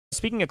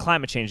Speaking of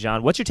climate change,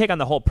 John, what's your take on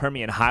the whole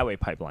Permian Highway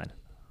Pipeline?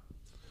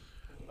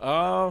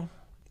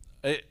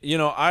 You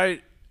know,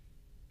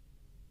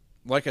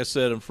 like I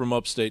said, I'm from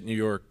upstate New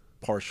York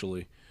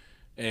partially,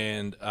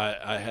 and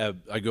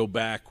I go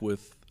back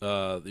with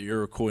the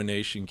Iroquois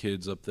Nation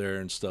kids up there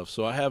and stuff.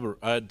 So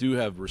I do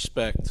have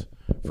respect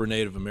for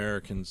Native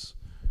Americans.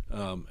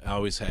 I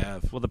always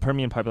have. Well, the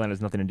Permian Pipeline has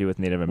nothing to do with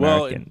Native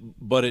American.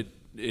 Well, but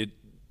it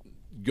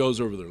goes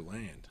over their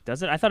land.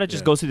 Does it? I thought it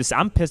just goes through this.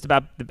 I'm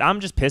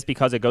just pissed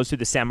because it goes through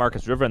the San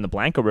Marcos River and the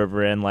Blanco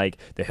River and like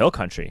the hill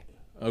country.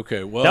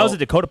 Okay, well, that was the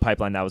Dakota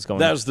pipeline that was going.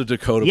 That was the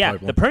Dakota pipeline.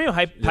 Yeah, the Permian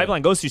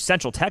pipeline goes through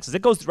Central Texas.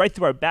 It goes right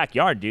through our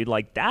backyard, dude.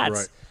 Like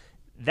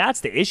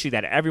that's the issue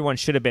that everyone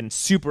should have been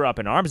super up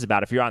in arms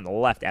about if you're on the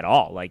left at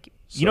all. Like,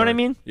 you know what I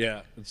mean?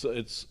 Yeah,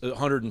 it's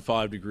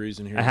 105 degrees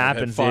in here. It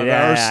happens. 5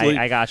 hours sleep.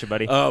 I got you,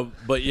 buddy.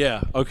 But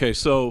yeah, okay.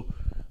 So,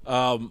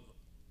 the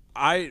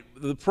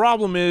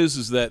problem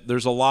is that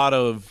there's a lot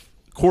of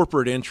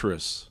corporate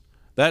interests.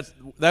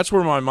 That's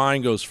where my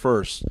mind goes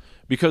first,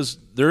 because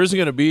there isn't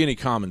going to be any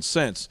common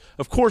sense.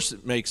 Of course,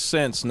 it makes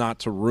sense not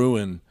to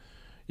ruin,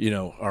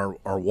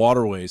 our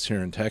waterways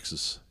here in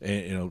Texas,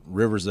 and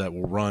rivers that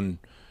will run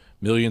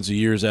millions of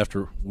years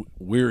after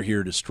we're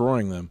here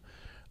destroying them.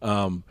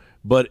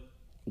 But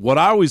what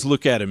I always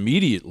look at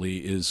immediately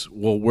is,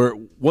 well,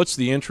 what's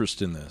the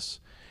interest in this?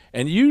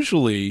 And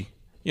usually,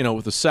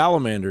 with the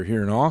salamander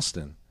here in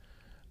Austin,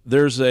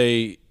 there's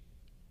a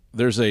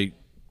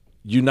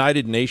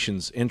United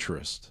Nations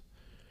interest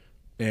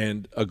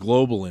and a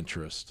global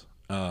interest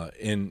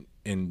in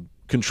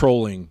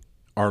controlling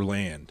our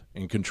land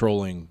and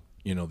controlling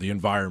the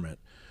environment.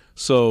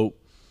 So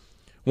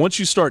once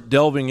you start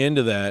delving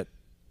into that,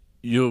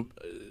 10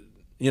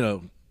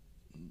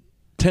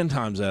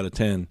 times out of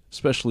 10,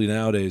 especially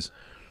nowadays,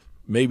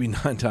 maybe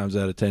 9 times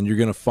out of 10, you're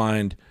going to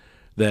find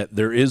that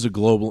there's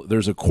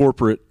a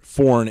corporate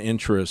foreign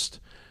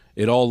interest.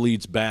 It all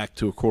leads back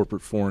to a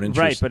corporate foreign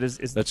interest, right?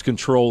 But that's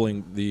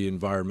controlling the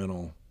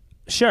environmental.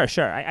 Sure.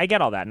 I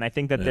get all that, and I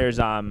think that there's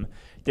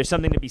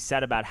something to be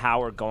said about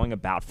how we're going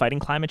about fighting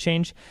climate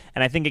change,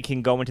 and I think it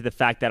can go into the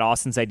fact that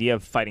Austin's idea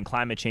of fighting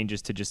climate change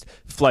is to just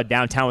flood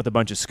downtown with a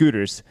bunch of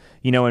scooters,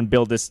 and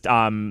build this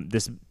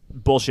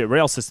bullshit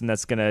rail system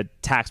that's going to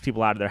tax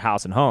people out of their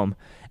house and home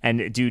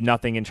and do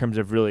nothing in terms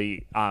of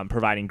really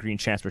providing green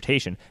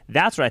transportation.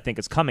 That's what I think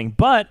is coming.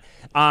 But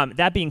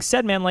that being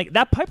said, man, like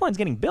that pipeline's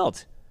getting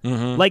built.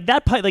 Mm-hmm. Like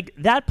that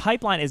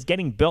pipeline is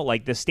getting built.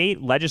 Like the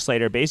state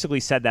legislator basically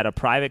said that a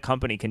private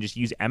company can just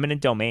use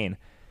eminent domain.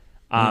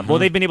 Well,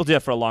 they've been able to do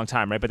that for a long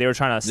time, right? But they were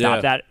trying to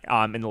stop that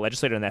in the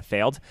legislature, and that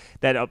failed.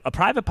 That a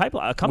private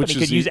pipeline company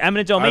could use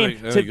eminent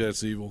domain. I think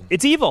that's evil.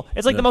 It's evil.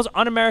 It's like the most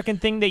un-American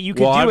thing that you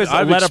could do is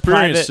I've let a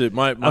private. experienced it.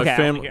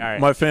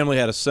 My family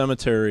had a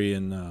cemetery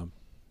in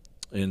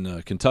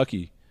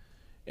Kentucky,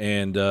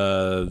 and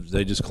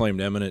they just claimed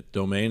eminent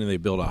domain, and they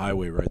built a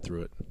highway right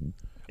through it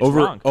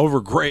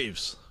over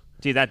graves.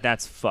 Dude,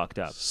 that's fucked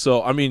up.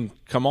 So I mean,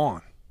 come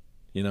on,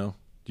 Do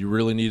you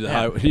really need a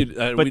highway? We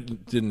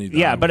didn't need.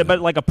 Yeah, but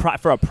like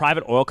for a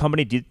private oil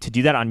company to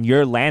do that on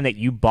your land that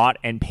you bought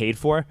and paid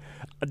for,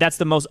 that's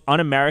the most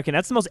un-American.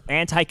 That's the most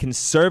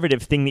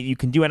anti-conservative thing that you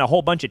can do. And a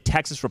whole bunch of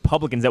Texas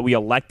Republicans that we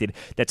elected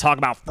that talk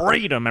about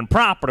freedom and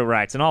property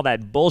rights and all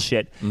that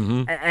bullshit,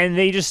 and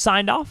they just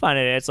signed off on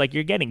it. It's like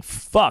you're getting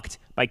fucked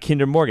by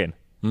Kinder Morgan.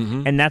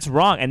 And that's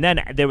wrong. And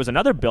then there was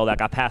another bill that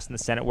got passed in the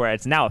Senate where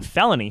it's now a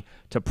felony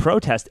to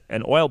protest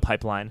an oil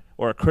pipeline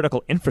or a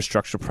critical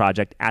infrastructure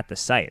project at the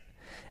site.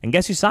 And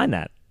guess who signed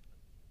that?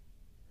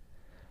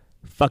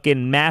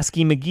 Fucking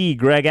Maskey McGee,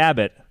 Greg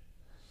Abbott,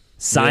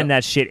 signed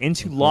that shit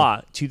into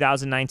law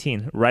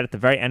 2019, right at the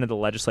very end of the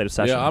legislative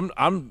session. Yeah,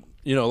 I'm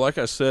like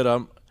I said,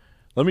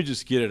 let me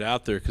just get it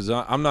out there, because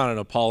I'm not an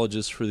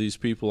apologist for these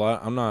people.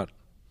 I'm not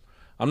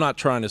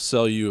trying to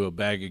sell you a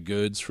bag of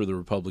goods for the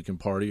Republican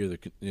Party or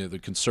the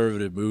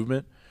conservative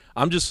movement.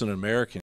 I'm just an American.